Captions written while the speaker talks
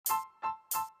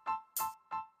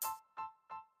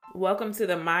Welcome to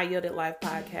the My Yielded Life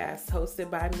podcast, hosted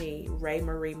by me, Ray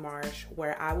Marie Marsh,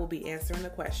 where I will be answering the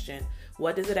question,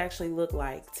 what does it actually look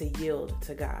like to yield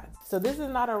to God? So this is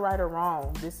not a right or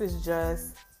wrong. This is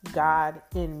just God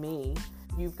in me.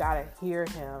 You've got to hear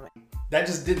him. That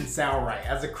just didn't sound right.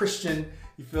 As a Christian,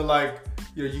 you feel like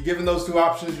you're given those two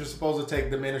options, you're supposed to take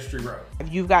the ministry road.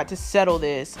 You've got to settle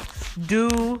this.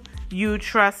 Do you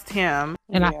trust him?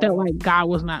 And I felt like God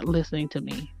was not listening to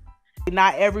me.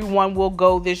 Not everyone will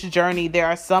go this journey. There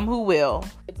are some who will.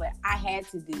 But I had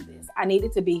to do this. I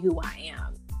needed to be who I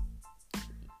am.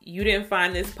 You didn't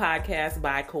find this podcast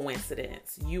by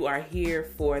coincidence. You are here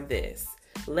for this.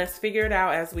 Let's figure it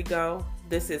out as we go.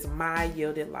 This is My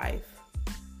Yielded Life.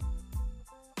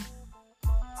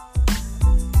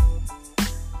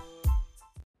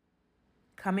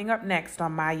 Coming up next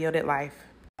on My Yielded Life.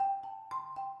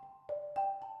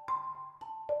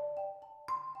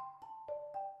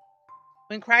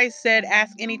 When Christ said,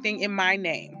 ask anything in my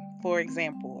name, for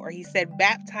example, or he said,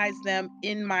 baptize them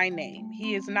in my name,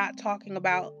 he is not talking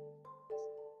about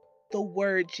the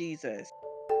word Jesus.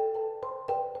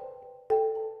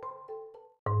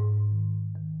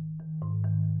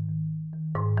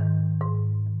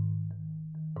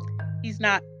 He's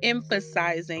not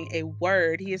emphasizing a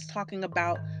word. He is talking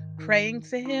about praying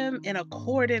to him in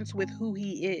accordance with who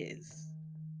he is.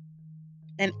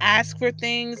 And ask for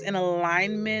things in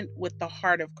alignment with the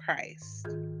heart of Christ.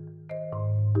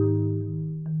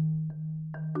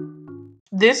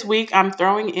 This week, I'm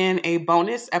throwing in a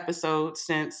bonus episode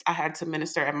since I had to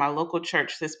minister at my local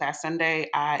church this past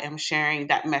Sunday. I am sharing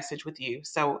that message with you,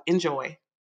 so enjoy.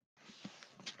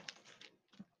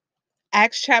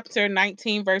 Acts chapter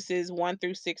 19, verses 1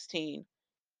 through 16.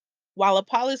 While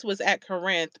Apollos was at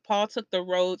Corinth, Paul took the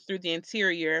road through the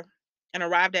interior and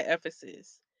arrived at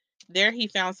Ephesus. There he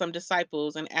found some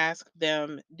disciples and asked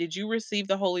them, "Did you receive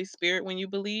the Holy Spirit when you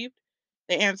believed?"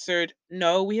 They answered,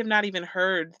 "No, we have not even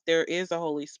heard there is a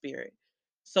Holy Spirit."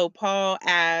 So Paul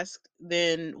asked,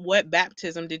 "Then what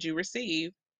baptism did you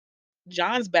receive?"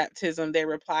 "John's baptism," they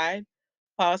replied.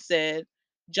 Paul said,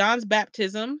 "John's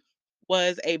baptism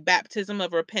was a baptism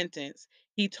of repentance.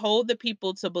 He told the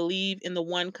people to believe in the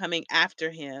one coming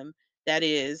after him, that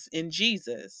is, in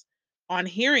Jesus. On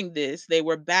hearing this, they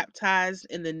were baptized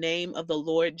in the name of the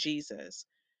Lord Jesus.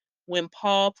 When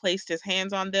Paul placed his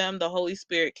hands on them, the Holy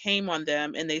Spirit came on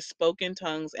them, and they spoke in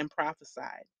tongues and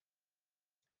prophesied.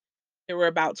 There were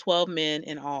about 12 men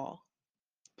in all.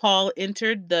 Paul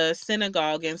entered the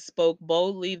synagogue and spoke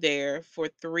boldly there for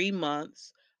 3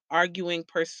 months, arguing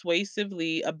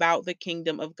persuasively about the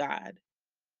kingdom of God.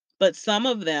 But some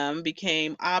of them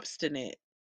became obstinate.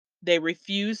 They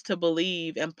refused to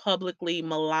believe and publicly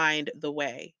maligned the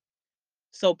way.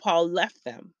 So Paul left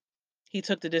them. He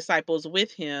took the disciples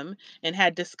with him and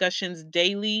had discussions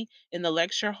daily in the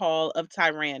lecture hall of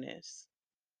Tyrannus.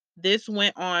 This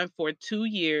went on for 2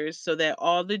 years, so that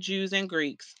all the Jews and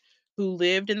Greeks who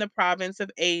lived in the province of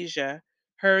Asia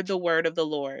heard the word of the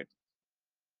Lord.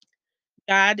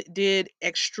 God did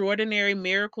extraordinary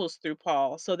miracles through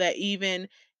Paul, so that even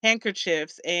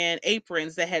handkerchiefs and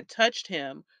aprons that had touched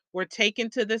him were taken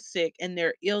to the sick, and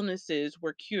their illnesses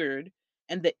were cured,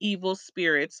 and the evil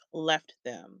spirits left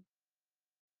them.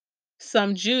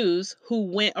 Some Jews who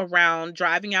went around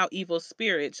driving out evil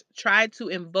spirits tried to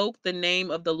invoke the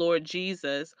name of the Lord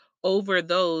Jesus over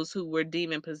those who were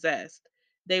demon possessed.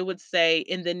 They would say,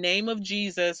 "In the name of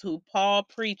Jesus, who Paul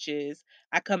preaches,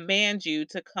 I command you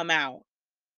to come out."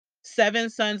 7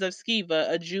 sons of Sceva,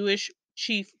 a Jewish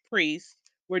chief priest,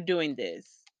 were doing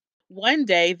this. One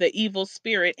day, the evil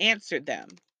spirit answered them,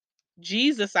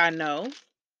 "Jesus I know,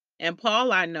 and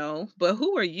Paul I know, but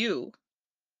who are you?"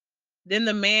 Then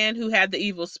the man who had the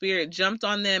evil spirit jumped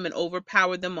on them and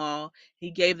overpowered them all.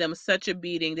 He gave them such a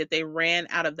beating that they ran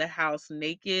out of the house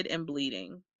naked and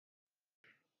bleeding.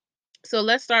 So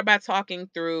let's start by talking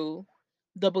through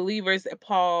the believers that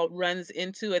Paul runs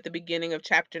into at the beginning of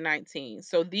chapter 19.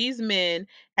 So these men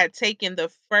had taken the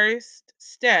first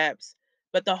steps,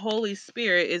 but the Holy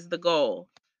Spirit is the goal.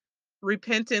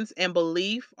 Repentance and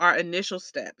belief are initial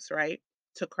steps, right,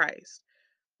 to Christ.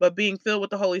 But being filled with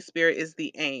the Holy Spirit is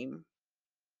the aim.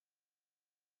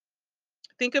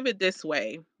 Think of it this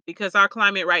way, because our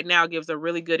climate right now gives a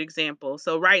really good example.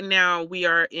 So right now we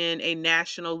are in a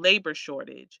national labor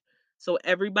shortage. So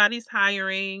everybody's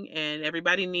hiring and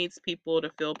everybody needs people to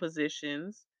fill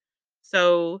positions.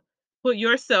 So put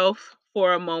yourself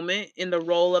for a moment in the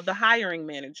role of the hiring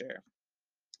manager.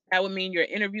 That would mean you're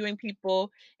interviewing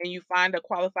people and you find a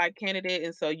qualified candidate,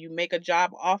 and so you make a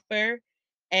job offer.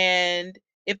 And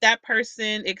if that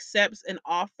person accepts an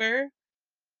offer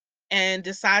and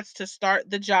decides to start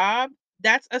the job,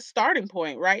 That's a starting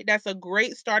point, right? That's a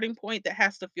great starting point that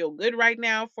has to feel good right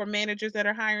now for managers that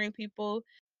are hiring people.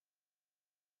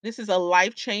 This is a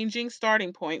life-changing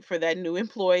starting point for that new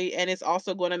employee, and it's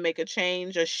also going to make a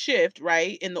change, a shift,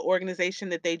 right, in the organization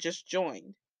that they just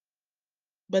joined.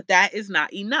 But that is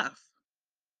not enough.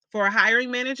 For a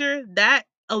hiring manager, that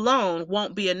alone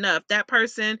won't be enough. That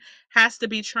person has to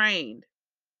be trained.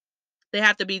 They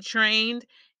have to be trained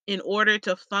in order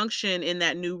to function in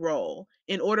that new role,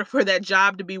 in order for that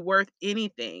job to be worth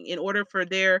anything, in order for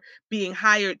their being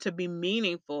hired to be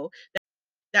meaningful.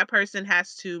 That person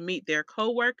has to meet their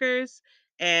coworkers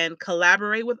and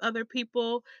collaborate with other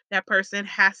people. That person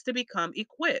has to become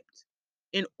equipped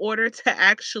in order to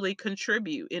actually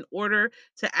contribute, in order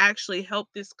to actually help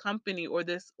this company or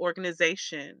this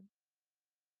organization.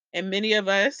 And many of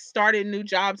us started new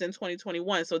jobs in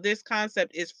 2021. So this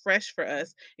concept is fresh for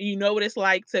us. And you know what it's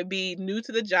like to be new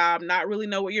to the job, not really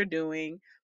know what you're doing,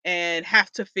 and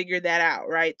have to figure that out,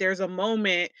 right? There's a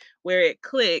moment where it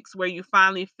clicks, where you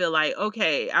finally feel like,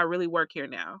 okay, I really work here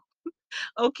now.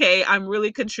 Okay, I'm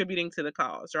really contributing to the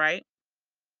cause, right?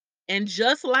 And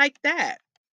just like that,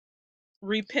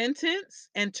 repentance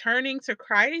and turning to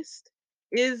Christ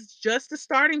is just a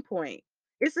starting point.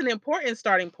 It's an important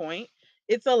starting point.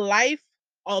 It's a life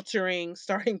altering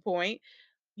starting point.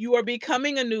 You are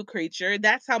becoming a new creature.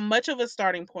 That's how much of a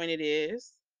starting point it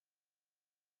is.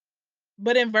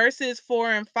 But in verses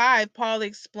 4 and 5, Paul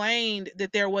explained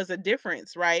that there was a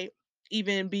difference, right?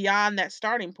 Even beyond that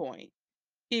starting point.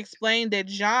 He explained that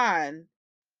John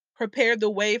prepared the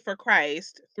way for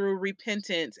Christ through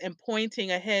repentance and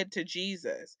pointing ahead to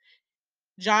Jesus.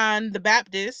 John the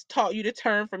Baptist taught you to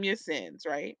turn from your sins,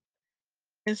 right?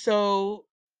 And so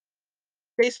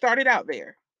they started out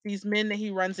there. These men that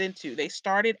he runs into, they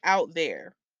started out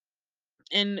there.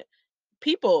 And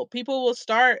people will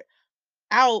start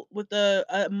out with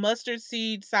a mustard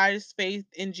seed sized faith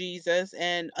in Jesus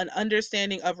and an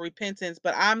understanding of repentance.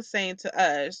 But I'm saying to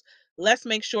us, let's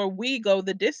make sure we go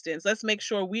the distance. Let's make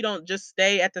sure we don't just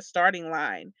stay at the starting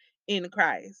line in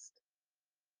Christ.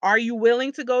 Are you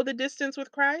willing to go the distance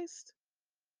with Christ?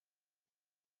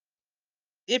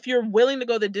 If you're willing to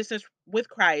go the distance with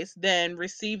Christ, then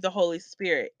receive the Holy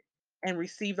Spirit and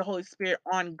receive the Holy Spirit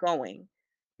ongoing,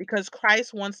 because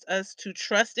Christ wants us to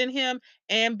trust in him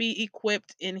and be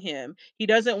equipped in him. He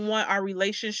doesn't want our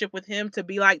relationship with him to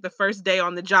be like the first day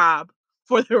on the job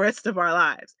for the rest of our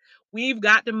lives. We've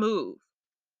got to move.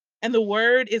 And the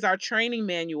word is our training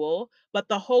manual, but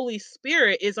the Holy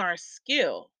Spirit is our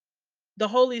skill. The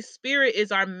Holy Spirit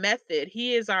is our method.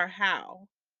 He is our how.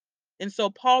 And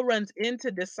so Paul runs into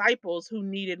disciples who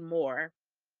needed more,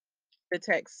 the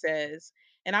text says.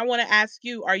 And I want to ask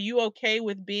you, are you okay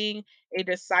with being a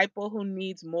disciple who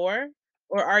needs more?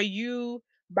 Or are you,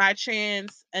 by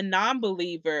chance, a non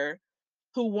believer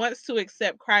who wants to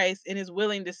accept Christ and is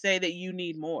willing to say that you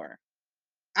need more?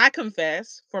 I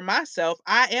confess for myself,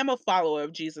 I am a follower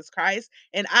of Jesus Christ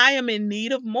and I am in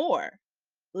need of more.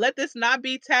 Let this not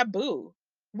be taboo.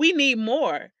 We need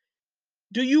more.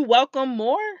 Do you welcome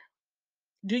more?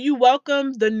 Do you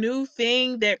welcome the new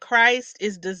thing that Christ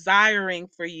is desiring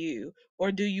for you,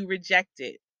 or do you reject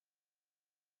it?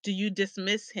 Do you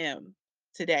dismiss him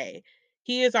today?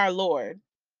 He is our Lord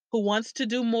who wants to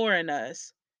do more in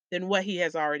us than what he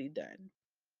has already done.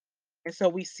 And so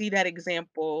we see that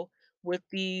example with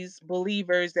these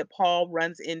believers that Paul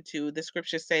runs into. The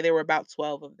scriptures say there were about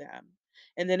 12 of them.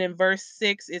 And then in verse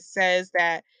 6, it says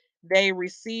that they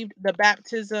received the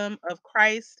baptism of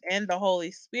Christ and the Holy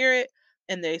Spirit,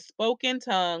 and they spoke in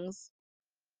tongues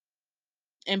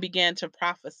and began to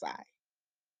prophesy.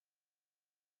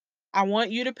 I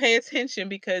want you to pay attention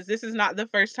because this is not the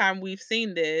first time we've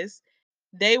seen this.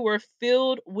 They were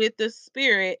filled with the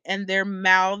Spirit and their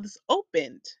mouths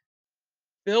opened.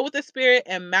 Filled with the Spirit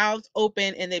and mouths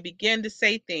open, and they began to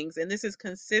say things. And this is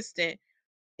consistent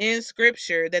in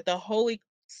Scripture that the Holy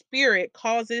Spirit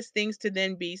causes things to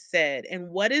then be said. And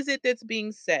what is it that's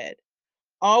being said?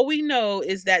 All we know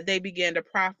is that they began to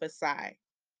prophesy.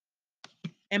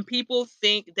 And people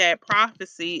think that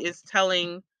prophecy is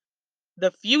telling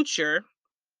the future,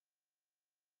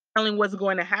 telling what's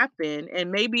going to happen.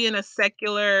 And maybe in a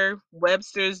secular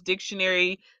Webster's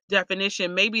dictionary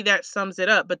definition, maybe that sums it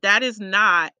up, but that is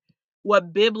not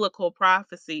what biblical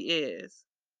prophecy is.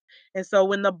 And so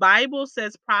when the Bible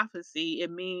says prophecy,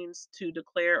 it means to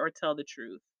declare or tell the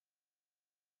truth.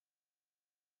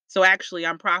 So actually,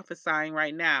 I'm prophesying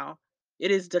right now. It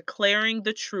is declaring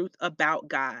the truth about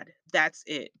God. That's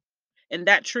it. And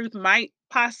that truth might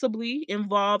possibly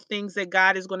involve things that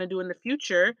God is going to do in the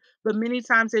future, but many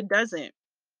times it doesn't.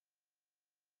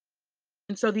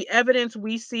 And so the evidence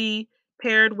we see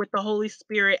paired with the Holy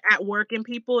Spirit at work in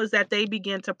people is that they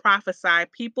begin to prophesy.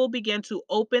 People begin to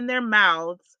open their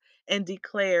mouths and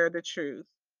declare the truth.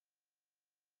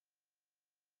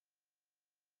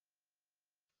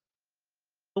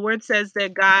 The word says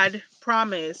that God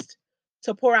promised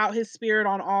to pour out his spirit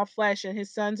on all flesh, and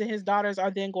his sons and his daughters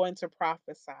are then going to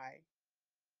prophesy.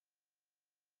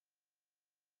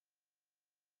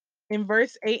 In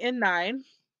verse 8 and 9,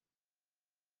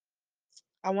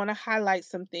 I want to highlight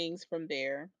some things from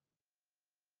there.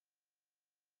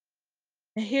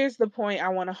 And here's the point I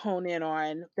want to hone in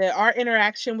on, that our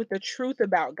interaction with the truth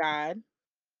about God,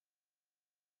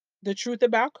 the truth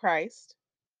about Christ,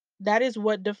 that is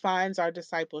what defines our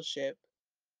discipleship.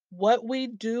 What we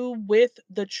do with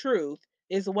the truth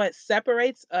is what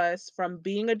separates us from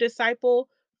being a disciple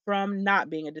from not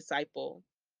being a disciple.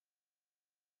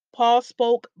 Paul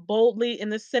spoke boldly in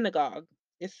the synagogue,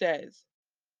 it says,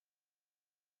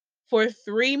 for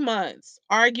 3 months,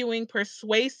 arguing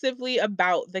persuasively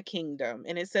about the kingdom.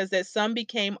 And it says that some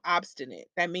became obstinate.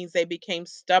 That means they became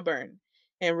stubborn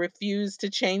and refused to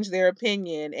change their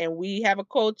opinion. And we have a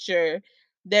culture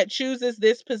that chooses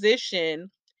this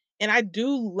position. And I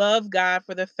do love God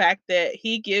for the fact that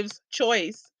he gives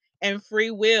choice and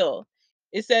free will.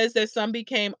 It says that some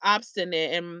became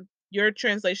obstinate, and your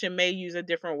translation may use a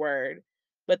different word,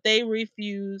 but they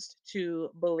refused to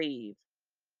believe.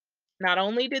 Not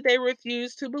only did they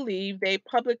refuse to believe, they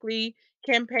publicly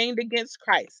campaigned against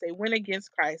Christ. They went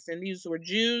against Christ, and these were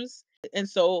Jews. And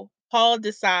so Paul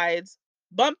decides,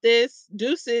 bump this,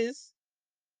 deuces.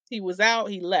 He was out,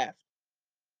 he left.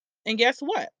 And guess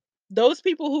what? Those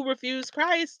people who refused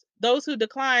Christ, those who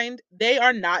declined, they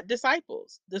are not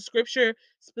disciples. The scripture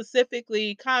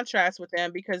specifically contrasts with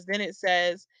them, because then it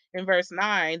says in verse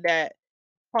 9 that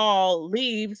Paul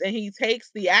leaves and he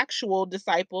takes the actual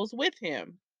disciples with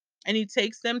him, and he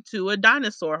takes them to a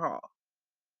dinosaur hall.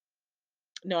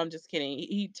 No, I'm just kidding.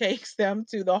 He takes them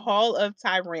to the Hall of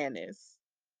Tyrannus.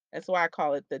 That's why I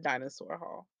call it the dinosaur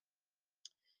hall.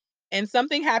 And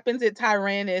something happens at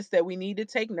Tyrannus that we need to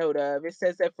take note of. It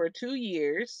says that for 2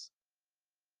 years,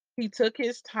 he took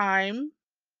his time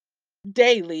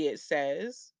daily, it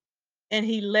says, and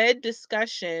he led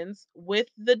discussions with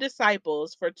the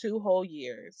disciples for 2 whole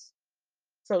years.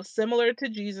 So similar to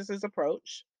Jesus's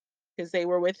approach, because they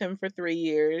were with him for 3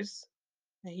 years.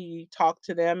 He talked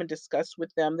to them and discussed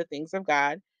with them the things of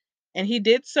God. And he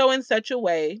did so in such a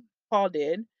way, Paul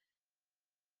did,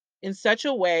 in such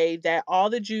a way that all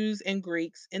the Jews and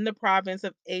Greeks in the province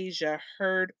of Asia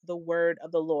heard the word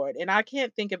of the Lord. And I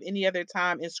can't think of any other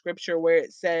time in scripture where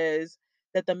it says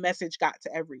that the message got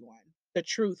to everyone, the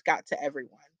truth got to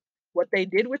everyone. What they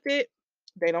did with it,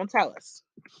 they don't tell us.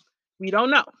 We don't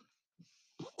know.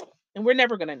 And we're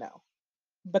never going to know.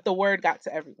 But the word got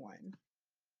to everyone.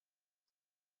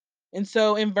 And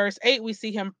so in verse 8, we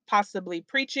see him possibly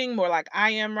preaching more like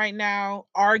I am right now,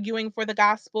 arguing for the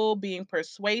gospel, being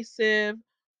persuasive,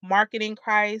 marketing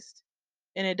Christ.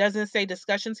 And it doesn't say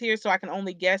discussions here, so I can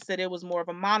only guess that it was more of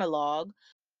a monologue.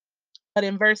 But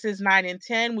in verses 9 and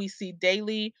 10, we see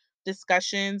daily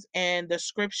discussions, and the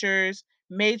scriptures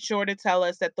made sure to tell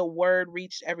us that the word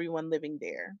reached everyone living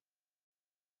there.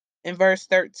 In verse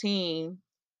 13,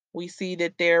 we see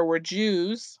that there were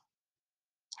Jews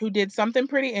who did something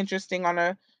pretty interesting on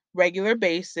a regular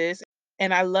basis.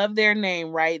 And I love their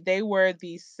name, right? They were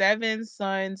the 7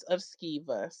 sons of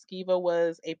Sceva. Sceva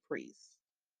was a priest.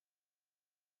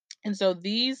 And so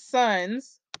these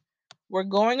sons were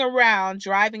going around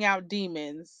driving out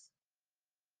demons.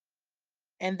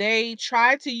 And they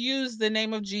tried to use the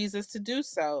name of Jesus to do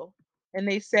so. And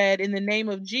they said, in the name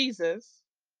of Jesus,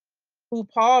 who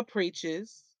Paul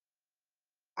preaches,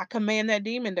 I command that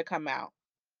demon to come out.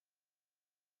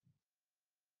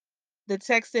 The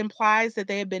text implies that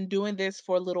they had been doing this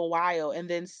for a little while, and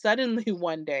then suddenly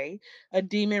one day a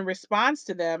demon responds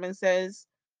to them and says,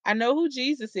 I know who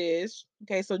Jesus is.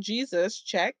 Okay, so Jesus,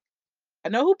 check. I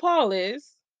know who Paul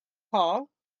is. Paul,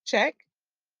 check.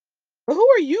 But who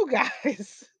are you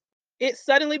guys? It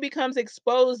suddenly becomes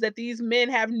exposed that these men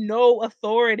have no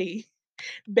authority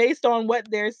based on what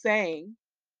they're saying.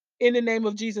 In the name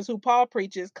of Jesus, who Paul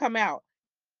preaches, come out.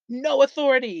 No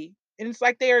authority. And it's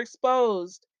like they are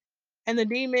exposed. And the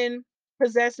demon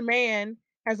possessed man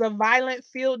has a violent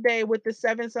field day with the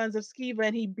 7 sons of Sceva,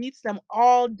 and he beats them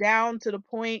all down to the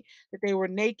point that they were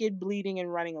naked, bleeding,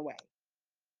 and running away.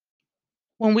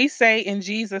 When we say in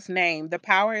Jesus' name, the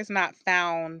power is not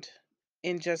found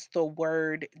in just the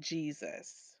word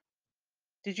Jesus.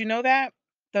 Did you know that?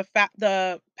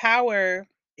 The power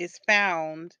is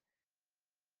found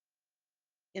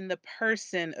in the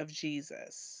person of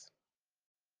Jesus.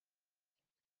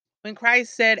 When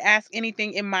Christ said, ask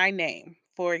anything in my name,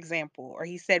 for example, or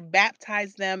he said,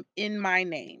 baptize them in my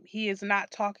name, he is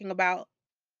not talking about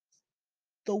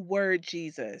the word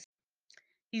Jesus.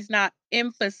 He's not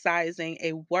emphasizing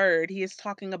a word. He is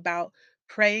talking about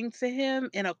praying to him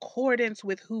in accordance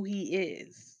with who he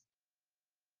is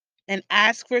and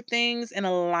ask for things in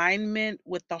alignment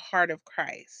with the heart of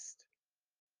Christ.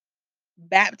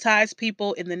 Baptize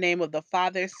people in the name of the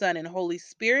Father, Son, and Holy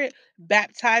Spirit.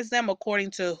 Baptize them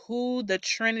according to who the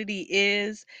Trinity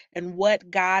is and what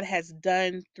God has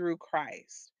done through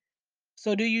Christ.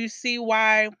 So, do you see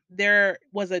why there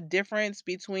was a difference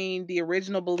between the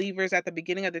original believers at the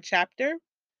beginning of the chapter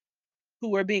who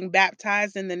were being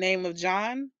baptized in the name of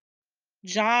John?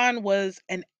 John was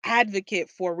an advocate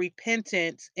for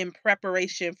repentance in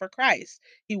preparation for Christ.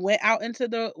 He went out into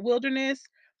the wilderness.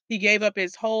 He gave up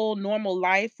his whole normal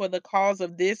life for the cause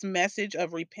of this message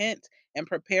of repent and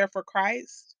prepare for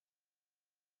Christ.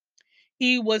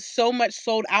 He was so much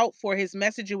sold out for his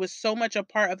message. It was so much a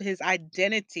part of his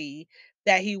identity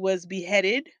that he was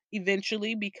beheaded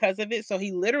eventually because of it. So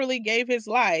he literally gave his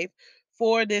life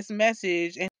for this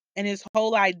message, and his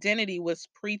whole identity was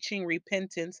preaching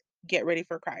repentance, get ready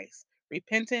for Christ.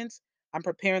 Repentance, I'm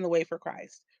preparing the way for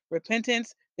Christ.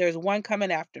 Repentance, there's one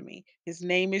coming after me. His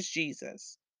name is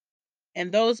Jesus. And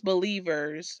those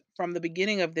believers from the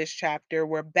beginning of this chapter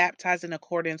were baptized in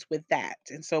accordance with that.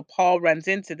 And so Paul runs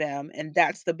into them, and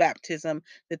that's the baptism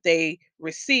that they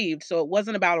received. So it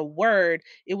wasn't about a word,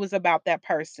 it was about that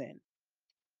person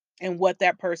and what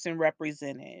that person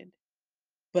represented.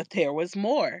 But there was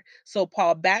more. So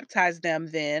Paul baptized them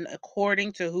then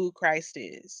according to who Christ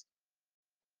is.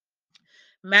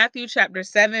 Matthew chapter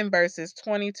 7, verses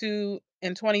 22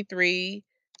 and 23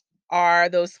 are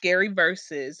those scary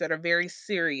verses that are very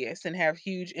serious and have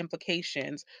huge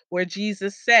implications, where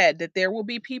Jesus said that there will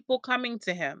be people coming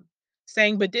to him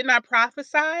saying, but didn't I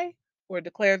prophesy or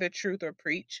declare the truth or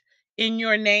preach in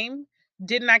your name?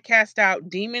 Didn't I cast out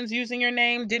demons using your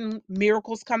name? Didn't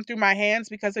miracles come through my hands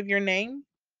because of your name?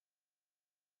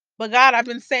 But God, I've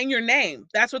been saying your name.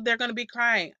 That's what they're going to be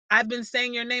crying. I've been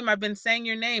saying your name. I've been saying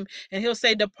your name. And he'll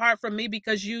say, depart from me,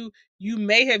 because you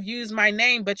may have used my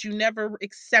name, but you never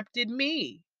accepted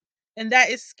me. And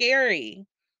that is scary.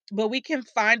 But we can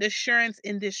find assurance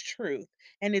in this truth.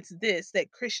 And it's this,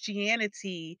 that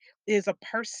Christianity is a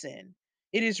person.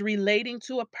 It is relating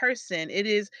to a person. It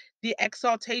is the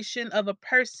exaltation of a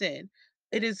person.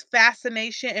 It is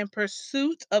fascination and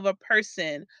pursuit of a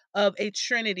person, of a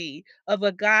Trinity, of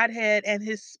a Godhead and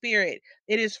his Spirit.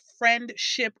 It is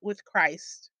friendship with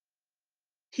Christ.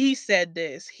 He said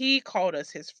this. He called us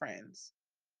his friends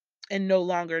and no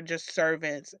longer just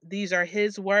servants. These are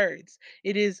his words.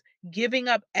 It is giving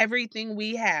up everything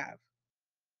we have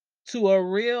to a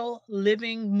real,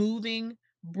 living, moving,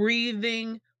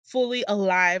 breathing, fully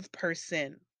alive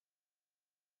person.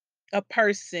 A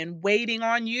person waiting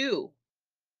on you,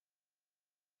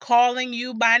 calling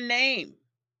you by name,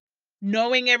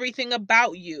 knowing everything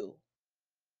about you.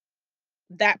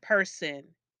 That person.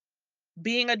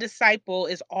 Being a disciple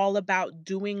is all about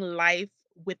doing life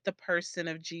with the person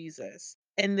of Jesus.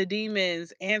 And the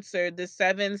demons answered the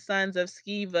 7 sons of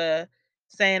Sceva,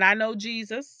 saying, I know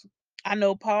Jesus, I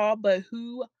know Paul, but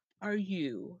who are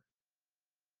you?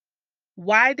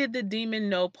 Why did the demon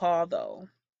know Paul, though?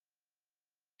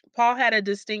 Paul had a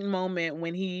distinct moment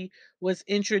when he was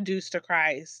introduced to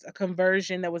Christ, a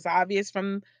conversion that was obvious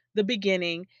from the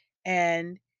beginning,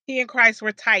 and he and Christ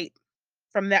were tight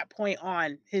from that point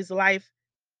on. His life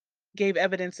gave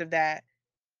evidence of that.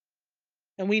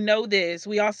 And we know this.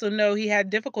 We also know he had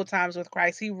difficult times with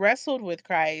Christ. He wrestled with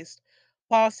Christ.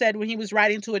 Paul said when he was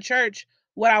writing to a church,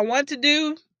 what I want to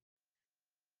do,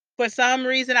 for some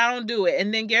reason, I don't do it.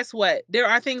 And then guess what? There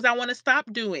are things I want to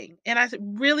stop doing. And I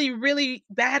really, really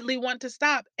badly want to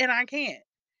stop, and I can't.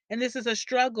 And this is a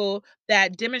struggle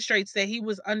that demonstrates that he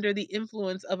was under the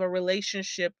influence of a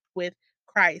relationship with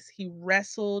Christ. He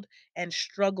wrestled and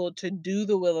struggled to do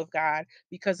the will of God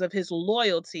because of his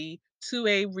loyalty to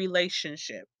a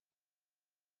relationship.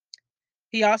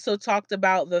 He also talked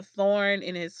about the thorn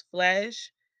in his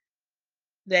flesh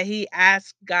that he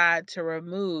asked God to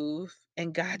remove,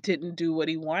 and God didn't do what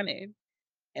he wanted.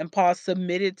 And Paul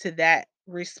submitted to that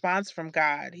response from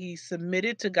God. He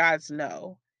submitted to God's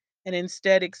no and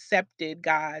instead accepted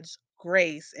God's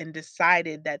grace and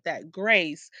decided that that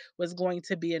grace was going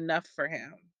to be enough for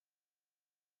him.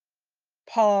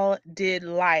 Paul did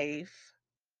life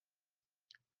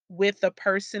with the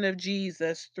person of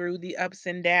Jesus through the ups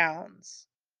and downs.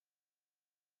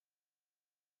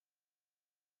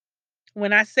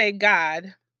 When I say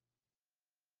God,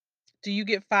 do you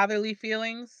get fatherly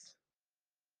feelings?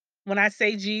 When I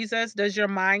say Jesus, does your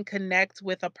mind connect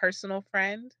with a personal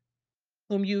friend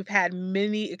whom you've had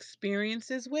many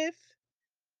experiences with?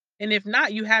 And if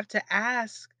not, you have to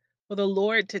ask for the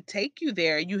Lord to take you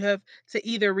there. You have to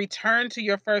either return to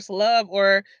your first love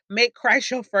or make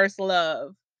Christ your first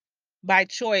love by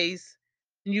choice.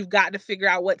 And you've got to figure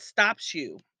out what stops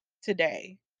you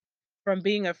today from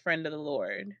being a friend of the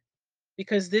Lord.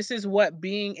 Because this is what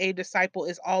being a disciple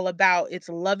is all about. It's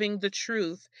loving the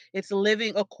truth. It's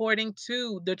living according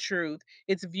to the truth.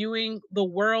 It's viewing the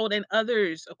world and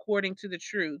others according to the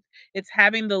truth. It's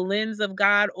having the lens of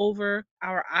God over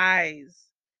our eyes.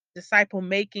 Disciple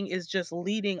making is just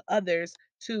leading others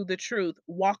to the truth,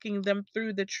 walking them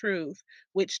through the truth,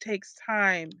 which takes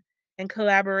time and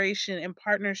collaboration and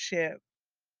partnership.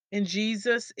 And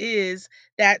Jesus is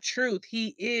that truth.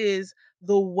 He is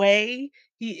the way.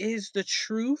 He is the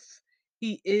truth.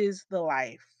 He is the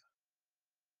life.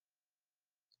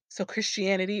 So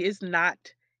Christianity is not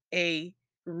a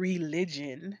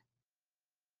religion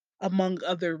among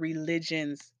other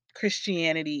religions.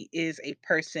 Christianity is a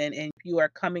person, and you are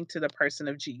coming to the person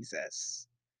of Jesus.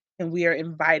 And we are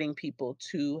inviting people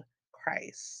to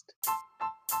Christ.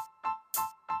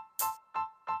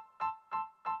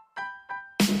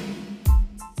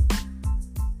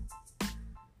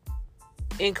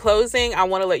 In closing, I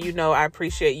want to let you know I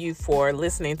appreciate you for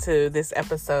listening to this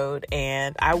episode,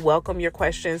 and I welcome your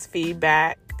questions,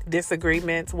 feedback,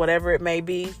 disagreements, whatever it may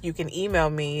be. You can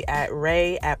email me at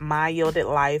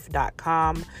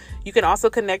ray@myyieldedlife.com. You can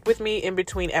also connect with me in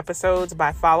between episodes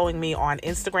by following me on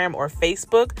Instagram or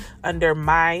Facebook under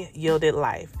My Yielded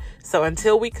Life. So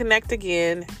until we connect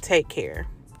again, take care.